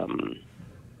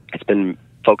 It's been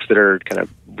folks that are kind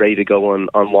of ready to go on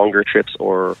longer trips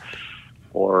or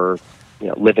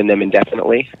live in them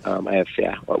indefinitely. I have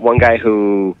one guy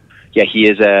who he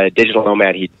is a digital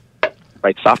nomad. He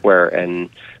writes software and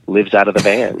lives out of the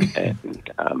van, and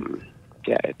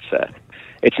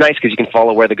it's nice because you can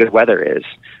follow where the good weather is.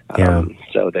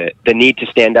 So the need to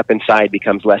stand up inside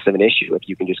becomes less of an issue if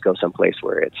you can just go someplace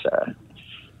where it's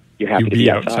you're happy to be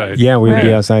outside. Yeah, we would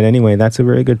be outside anyway. That's a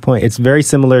very good point. It's very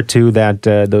similar to that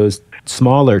those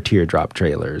smaller teardrop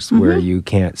trailers where you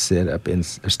can't stand up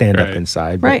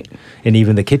inside. Right. And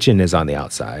even the kitchen is on the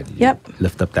outside. You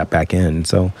lift up that back end.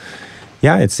 So,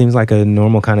 it seems like a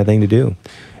normal kind of thing to do.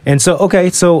 And so,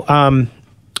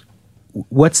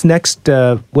 what's next?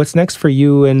 What's next for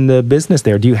you in the business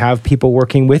there? Do you have people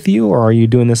working with you, or are you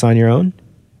doing this on your own?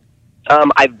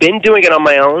 I've been doing it on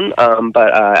my own,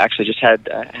 but actually just had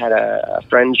a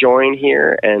friend join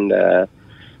here, and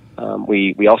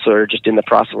we also are just in the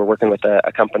process. We're working with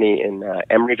a company in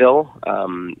Emeryville,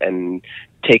 and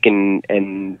taken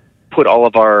and put all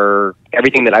of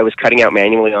everything that I was cutting out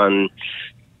manually on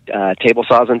table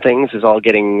saws and things is all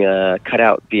getting cut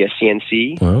out via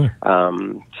CNC.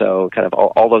 So kind of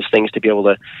all those things to be able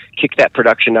to kick that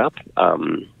production up.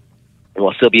 And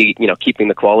we'll still be, keeping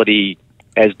the quality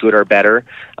as good or better,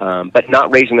 but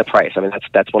not raising the price. I mean,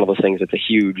 that's one of those things that's a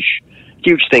huge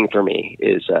thing for me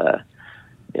is,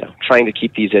 trying to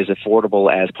keep these as affordable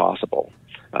as possible.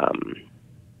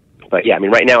 But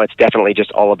right now it's definitely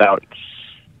just all about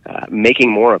making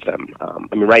more of them.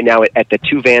 Right now at the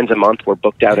 2 vans a month, we're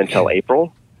booked out until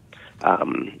April.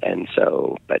 And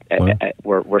so, but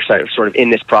we're sort of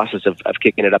in this process of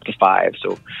kicking it up to 5.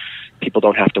 So people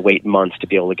don't have to wait months to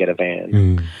be able to get a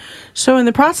van. So in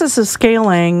the process of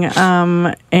scaling,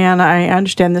 and I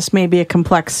understand this may be a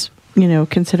complex,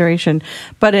 consideration,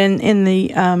 but in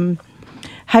the,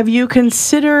 have you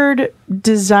considered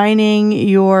designing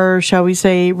your, shall we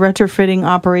say, retrofitting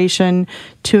operation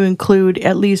to include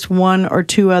at least 1 or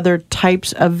 2 other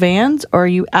types of vans, or are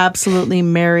you absolutely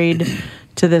married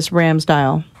to this Ram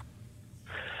style?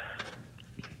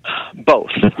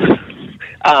 Both.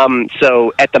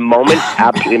 So at the moment,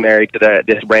 absolutely married to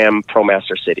this Ram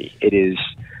ProMaster City. It is,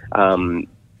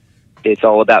 it's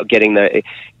all about getting the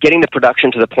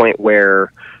production to the point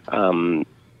where,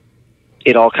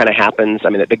 it all kind of happens.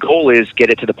 I mean, the goal is get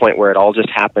it to the point where it all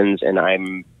just happens and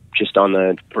I'm just on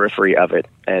the periphery of it.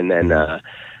 And then,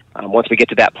 once we get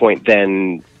to that point,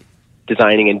 then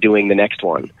designing and doing the next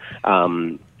one.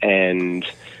 And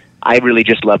I really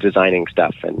just love designing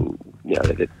stuff, and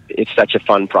it's such a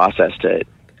fun process to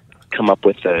come up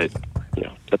with the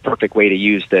the perfect way to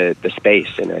use the space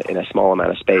in a small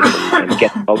amount of space and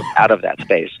get the most out of that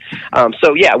space.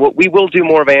 So yeah, we will do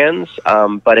more vans,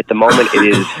 but at the moment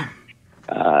it is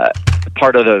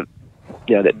part of the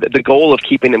goal of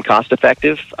keeping them cost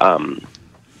effective.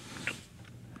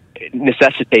 It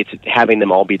necessitates having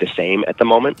them all be the same at the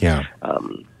moment. Yeah.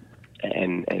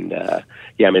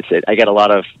 I get a lot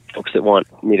of folks that want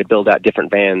me to build out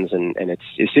different vans, and it's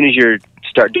as soon as you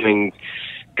start doing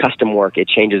custom work, it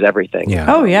changes everything. Yeah.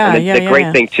 Oh yeah, and the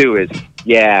great thing too is,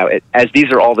 as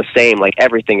these are all the same, like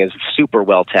everything is super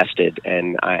well tested,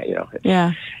 and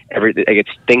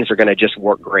things are going to just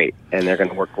work great, and they're going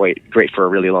to work great for a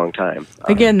really long time.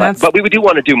 Again, but we do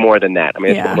want to do more than that. I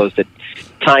mean, it's one of those that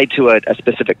tied to a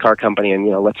specific car company, and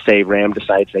let's say Ram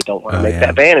decides they don't want to make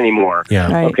that van anymore. Yeah.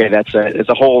 Right. Okay, it's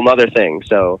a whole other thing.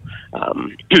 So,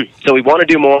 so we want to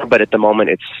do more, but at the moment,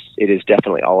 it is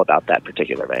definitely all about that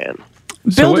particular van.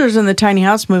 Builders in the tiny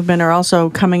house movement are also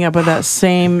coming up with that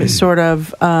same sort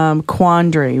of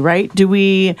quandary, right? Do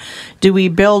we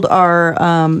build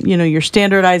our your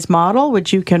standardized model,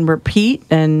 which you can repeat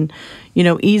and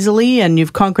easily, and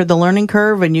you've conquered the learning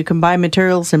curve, and you can buy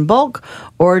materials in bulk,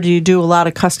 or do you do a lot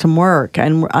of custom work?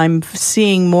 And I'm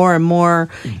seeing more and more,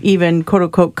 even quote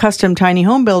unquote custom tiny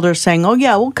home builders saying, "Oh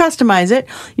yeah, we'll customize it.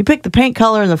 You pick the paint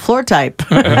color and the floor type."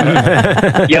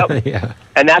 Yep. Yeah.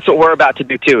 And that's what we're about to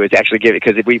do too, is actually give it,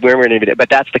 because we're going to do it. But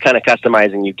that's the kind of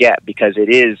customizing you get, because it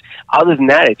is. Other than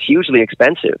that, it's hugely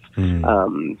expensive.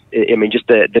 Just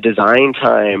the design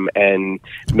time and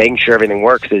making sure everything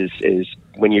works is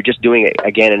when you're just doing it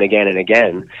again and again and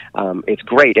again. It's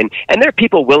great, and there are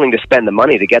people willing to spend the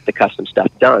money to get the custom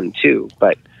stuff done too.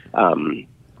 But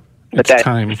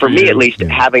that, for me at least,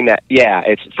 having that,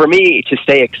 it's for me to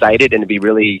stay excited and to be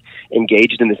really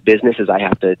engaged in this business, is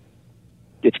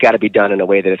it's got to be done in a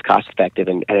way that is cost effective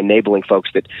and enabling folks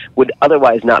that would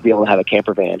otherwise not be able to have a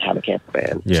camper van.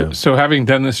 Yeah. So having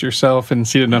done this yourself and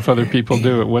seen enough other people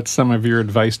do it, what's some of your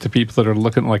advice to people that are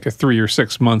looking like a 3 or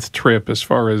 6 month trip, as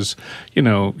far as,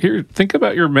 here, think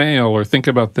about your mail, or think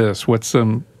about this? What's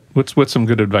some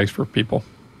good advice for people?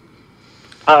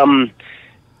 The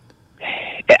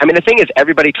thing is,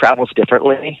 everybody travels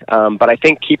differently, but I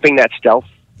think keeping that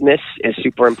stealthness is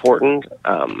super important.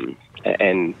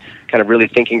 And kind of really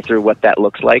thinking through what that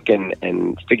looks like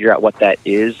and figure out what that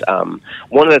is.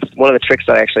 One of the tricks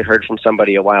that I actually heard from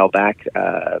somebody a while back,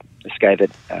 this guy that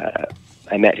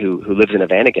I met who lives in a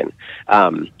Vanagon,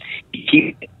 he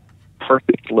keeps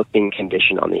perfect looking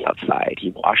condition on the outside.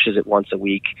 He washes it once a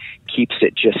week, keeps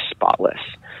it just spotless,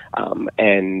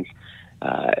 and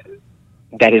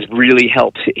that has really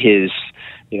helped his.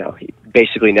 He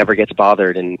basically never gets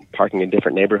bothered in parking in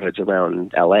different neighborhoods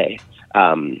around LA.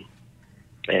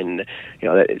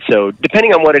 So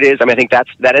depending on what it is, I think that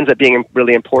ends up being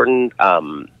really important.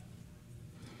 Also,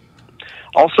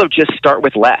 just start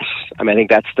with less. I think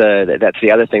that's the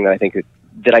other thing that I think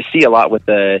that I see a lot with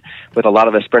a lot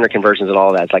of the Sprinter conversions and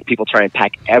all that. It's like people try and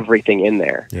pack everything in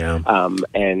there. Yeah.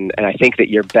 And I think that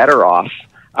you're better off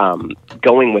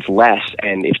going with less.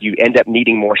 And if you end up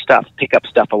needing more stuff, pick up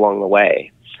stuff along the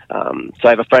way. So I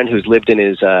have a friend who's lived in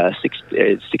his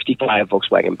 65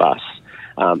 Volkswagen bus.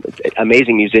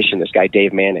 Amazing musician, this guy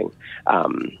Dave Manning,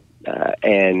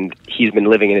 and he's been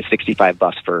living in his 65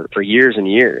 bus for years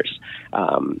and years,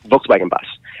 Volkswagen bus.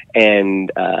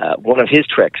 And one of his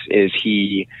tricks is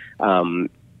he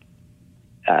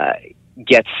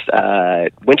gets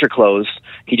winter clothes.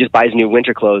 He just buys new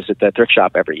winter clothes at the thrift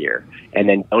shop every year, and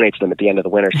then donates them at the end of the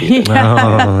winter season.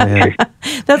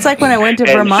 That's like when I went to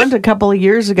Vermont a couple of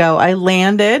years ago. I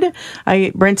rented an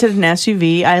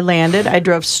SUV. I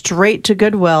drove straight to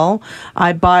Goodwill.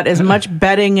 I bought as much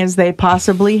bedding as they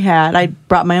possibly had. I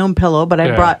brought my own pillow, but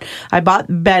I bought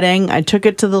bedding. I took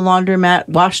it to the laundromat,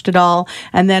 washed it all,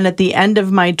 and then at the end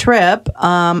of my trip,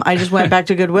 I just went back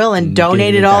to Goodwill and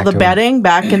donated all the bedding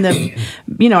back in the.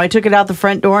 I took it out the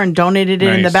front door and donated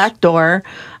it in the back door.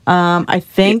 I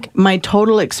think my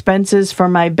total expenses for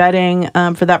my bedding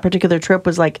for that particular trip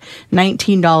was like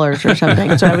 $19 or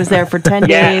something. So I was there for 10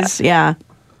 days. Yeah.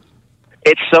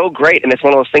 It's so great, and it's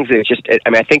one of those things that it's just.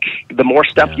 I think the more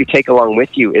stuff you take along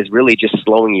with you is really just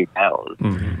slowing you down,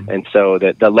 and so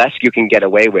the less you can get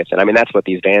away with, and that's what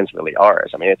these vans really are.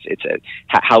 It's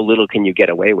how little can you get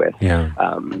away with? Yeah.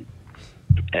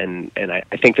 And I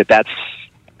think that's.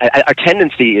 Our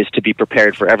tendency is to be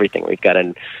prepared for everything. We've got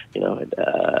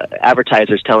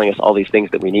advertisers telling us all these things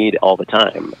that we need all the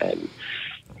time, and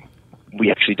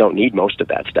we actually don't need most of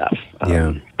that stuff.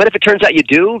 But if it turns out you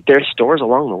do, there's stores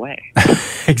along the way.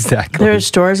 Exactly. There's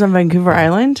stores on Vancouver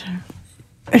Island?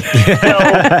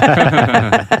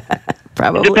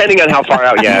 probably. Depending on how far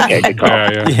out, yeah, okay, good call.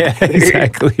 Yeah,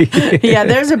 exactly. Yeah,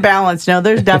 there's a balance. No,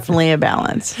 there's definitely a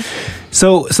balance.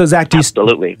 So Zach,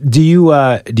 Absolutely. do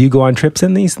you go on trips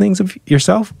in these things of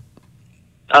yourself?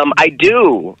 I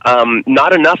do.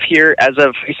 Not enough here as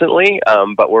of recently,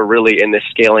 but we're really in this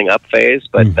scaling up phase.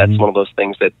 But that's one of those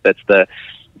things that's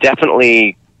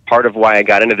definitely part of why I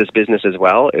got into this business as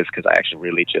well, is because I actually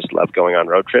really just love going on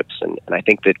road trips. And I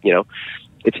think that,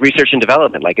 it's research and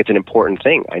development. Like, it's an important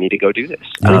thing. I need to go do this.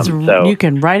 So you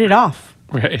can write it off.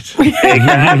 Right.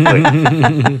 Exactly.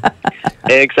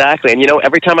 Exactly. And,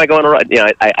 every time I go on a ride,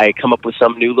 I come up with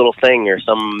some new little thing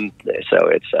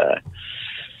so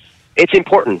it's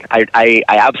important. I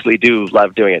absolutely do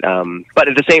love doing it. But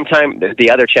at the same time, the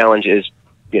other challenge is,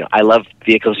 I love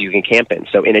vehicles you can camp in.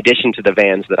 So in addition to the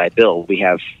vans that I build, we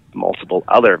have multiple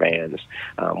other vans.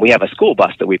 We have a school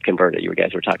bus that we've converted. You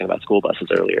guys were talking about school buses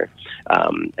earlier.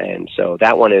 And so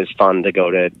that one is fun to go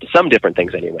to some different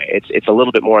things anyway. It's a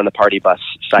little bit more on the party bus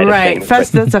side of things. Right.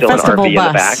 That's a still festival an RV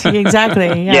bus. in the back.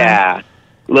 Exactly. Yeah.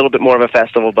 A little bit more of a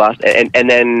festival bus. And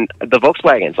then the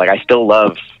Volkswagens. Like, I still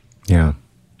love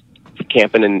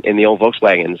camping in the old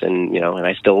Volkswagens, and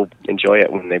I still enjoy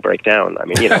it when they break down. I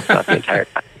mean, it's not the entire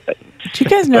time. But, do you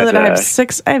guys know that I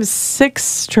have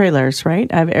six trailers,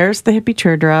 right? I have Eris the hippie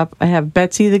teardrop, I have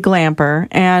Betsy the glamper,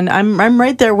 and I'm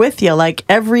right there with you. Like,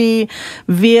 every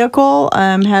vehicle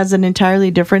has an entirely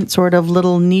different sort of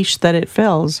little niche that it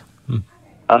fills. And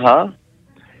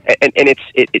it's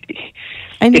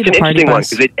I need an a party interesting one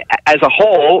bus. because as a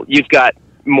whole, you've got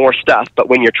more stuff, but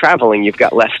when you're traveling, you've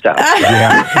got less stuff.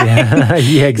 Yeah,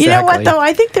 exactly. You know what, though?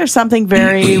 I think there's something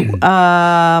very...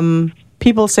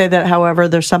 people say that, however,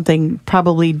 there's something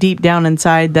probably deep down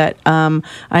inside that I'm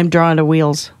drawn to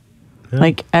wheels. Yeah.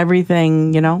 Like,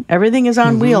 everything, everything is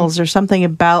on wheels. There's something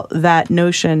about that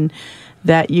notion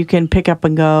that you can pick up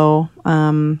and go.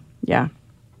 Yeah.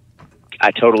 I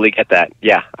totally get that.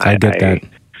 Yeah. I get that.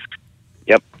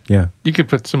 Yep. Yeah. You could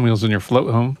put some wheels in your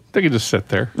float home. They could just sit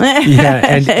there. Yeah,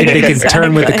 and they can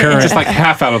turn with the current. Just like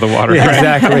half out of the water. Yeah,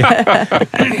 exactly.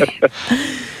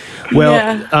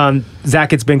 Well,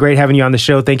 Zach, it's been great having you on the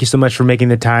show. Thank you so much for making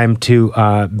the time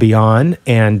to be on.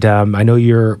 And I know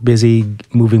you're busy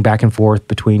moving back and forth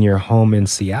between your home in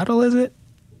Seattle, is it?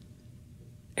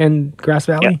 And Grass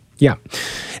Valley? Yeah.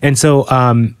 And so...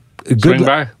 swing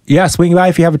by. Yeah, swing by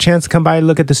if you have a chance to come by and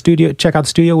look at the studio, check out the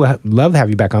studio. We'll love to have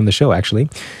you back on the show, actually.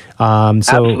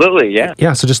 Absolutely, yeah.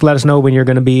 Yeah, so just let us know when you're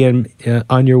going to be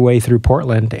on your way through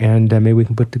Portland, and maybe we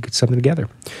can put something together.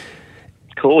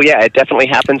 Cool, yeah, it definitely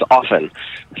happens often.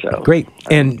 So great.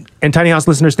 And Tiny House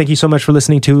listeners, thank you so much for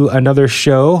listening to another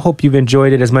show. Hope you've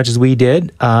enjoyed it as much as we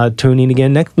did. Tune in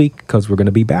again next week, because we're going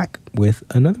to be back with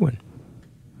another one.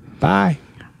 Bye.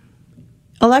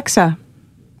 Alexa,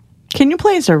 can you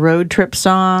play us a road trip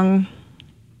song?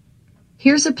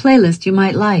 Here's a playlist you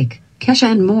might like. Kesha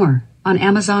and More on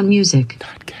Amazon Music.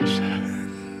 Not Kesha.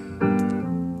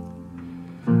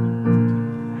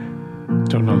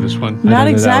 Don't know this one. Not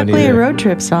exactly a road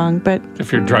trip song, but...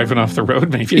 if you're driving off the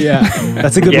road, maybe. Yeah,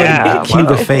 that's a good one. Cue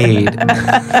the fade.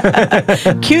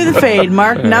 Cue the fade.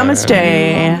 Mark, namaste.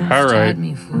 All right.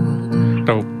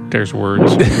 Oh, there's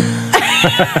words.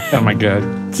 Oh, my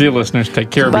God. See you, listeners.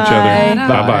 Take care of each other.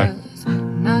 Bye-bye.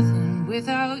 Nothing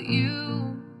without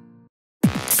you.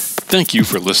 Thank you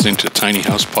for listening to Tiny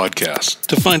House Podcast.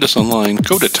 To find us online,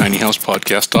 go to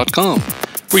tinyhousepodcast.com,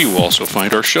 where you will also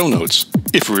find our show notes,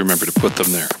 if we remember to put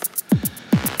them there.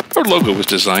 Our logo was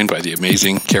designed by the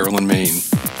amazing Carolyn Main.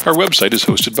 Our website is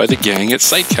hosted by the gang at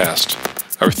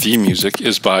Sitecast. Our theme music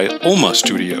is by Oma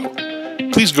Studio.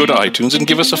 Please go to iTunes and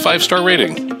give us a 5-star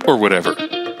rating, or whatever,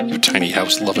 you tiny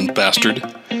house loving bastard.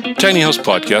 Tiny House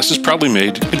Podcast is proudly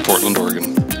made in Portland,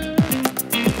 Oregon.